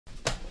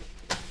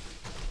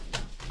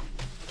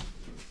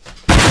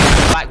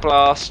Back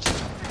blast.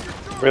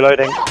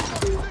 Reloading.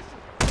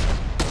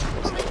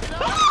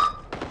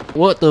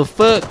 What the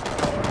fuck?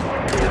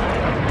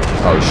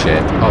 Oh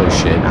shit. Oh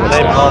shit.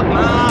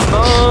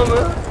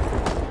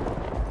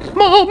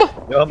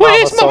 Mom!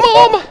 Where's my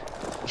mom?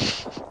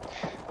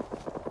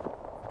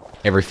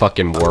 Every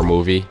fucking war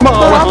movie.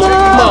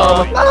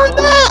 Mom!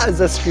 As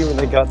they're screaming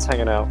their guts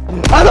hanging out.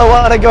 I don't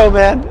want to go,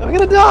 man. I'm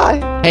gonna die.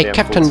 Hey, Yeah,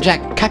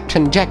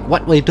 Captain Jack,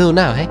 what we do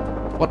now, hey?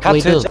 What do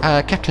we do?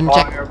 Captain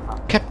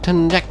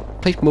Jack,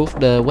 please move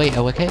the way,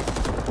 okay?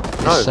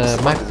 It's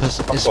my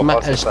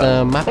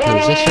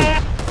position.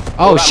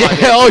 Oh shit!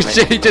 Oh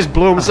shit! He just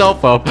blew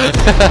himself up.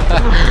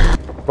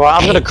 Right,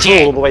 I'm gonna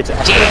crawl all the way to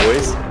Echo,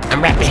 boys.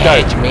 I'm right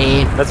behind you,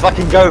 man. Let's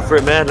fucking go for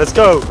it, man. Let's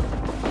go.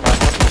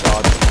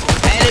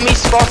 Enemy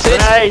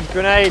spotted.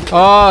 Grenade.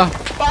 Oh.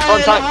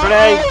 Contact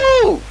grenade.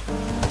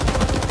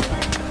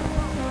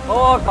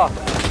 Oh god.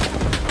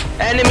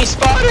 Enemy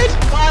spotted.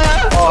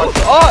 Fire.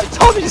 Oh,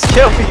 Tommy just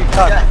killed me, you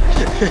cunt.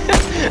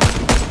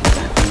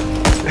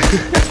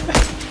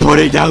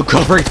 Putting down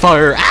covering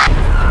fire. Ah!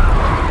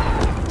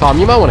 Tom,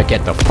 you might want to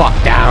get the fuck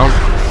down.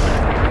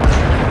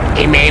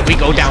 Hey man, if we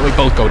go down, we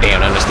both go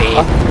down,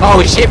 understand?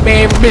 Oh shit,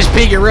 man, Miss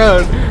Piggy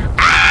run.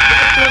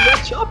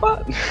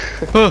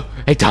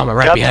 Hey Tom, I'm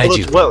right behind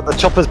you. Well, the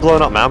chopper's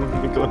blown up, man.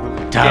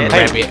 Tom,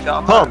 hey,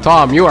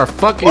 Tom, you are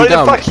fucking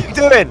dumb. What the fuck are you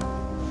doing?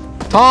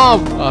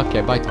 Tom!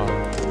 Okay, bye Tom.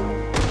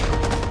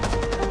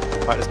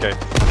 Right, let's go.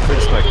 Through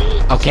the smoke.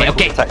 Okay, Smoke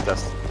okay. will protect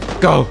us.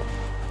 Go.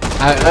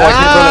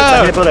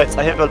 I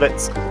hit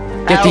bullets.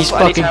 Get these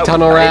fucking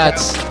tunnel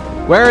rats.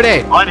 Where are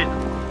they?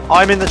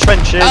 I'm in the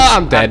trenches. Oh,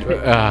 I'm dead.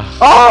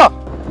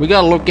 We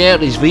gotta look out.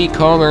 These Viet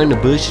Cong are in the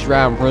bushes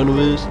right in front of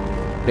us.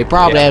 They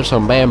probably have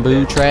some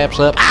bamboo traps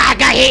up. I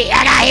got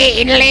hit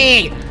in the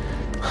leg.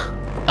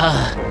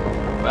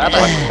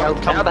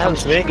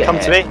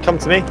 Come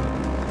to me.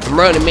 I'm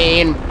running,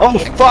 man. Oh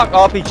fuck,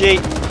 RPG.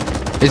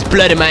 There's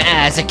blood in my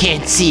eyes. I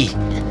can't see.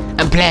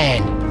 I'm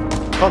blind.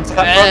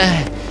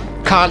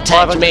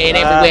 Contact man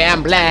everywhere.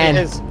 I'm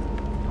blind.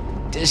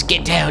 Just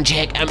get down,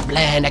 Jack. I'm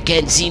blind. I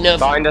can't see nothing.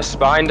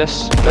 Behind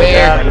us.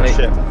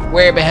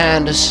 Where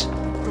behind us?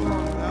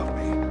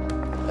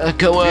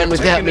 Go on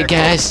without me,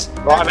 guys.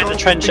 Right, I'm in the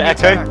trench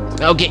at Echo.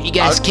 I'll get you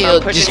guys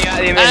killed. I'll put you out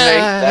of your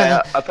misery.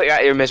 I'll put you out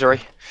of your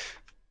misery.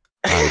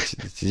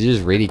 Did you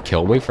just really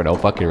kill me for no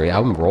fucking reason?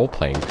 I'm role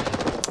playing.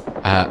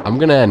 I'm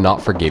gonna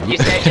not forgive you.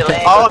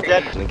 Oh, I'm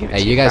dead.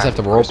 Hey, you guys have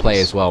to role play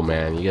as well,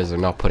 man. You guys are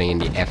not putting in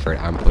the effort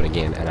I'm putting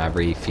in, and I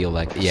really feel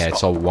like, yeah,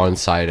 it's a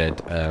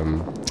one-sided,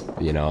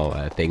 you know,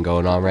 thing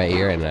going on right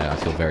here, and I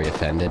feel very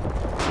offended.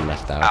 I'm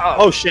left out.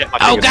 Oh shit!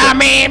 Oh god,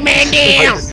 man, down!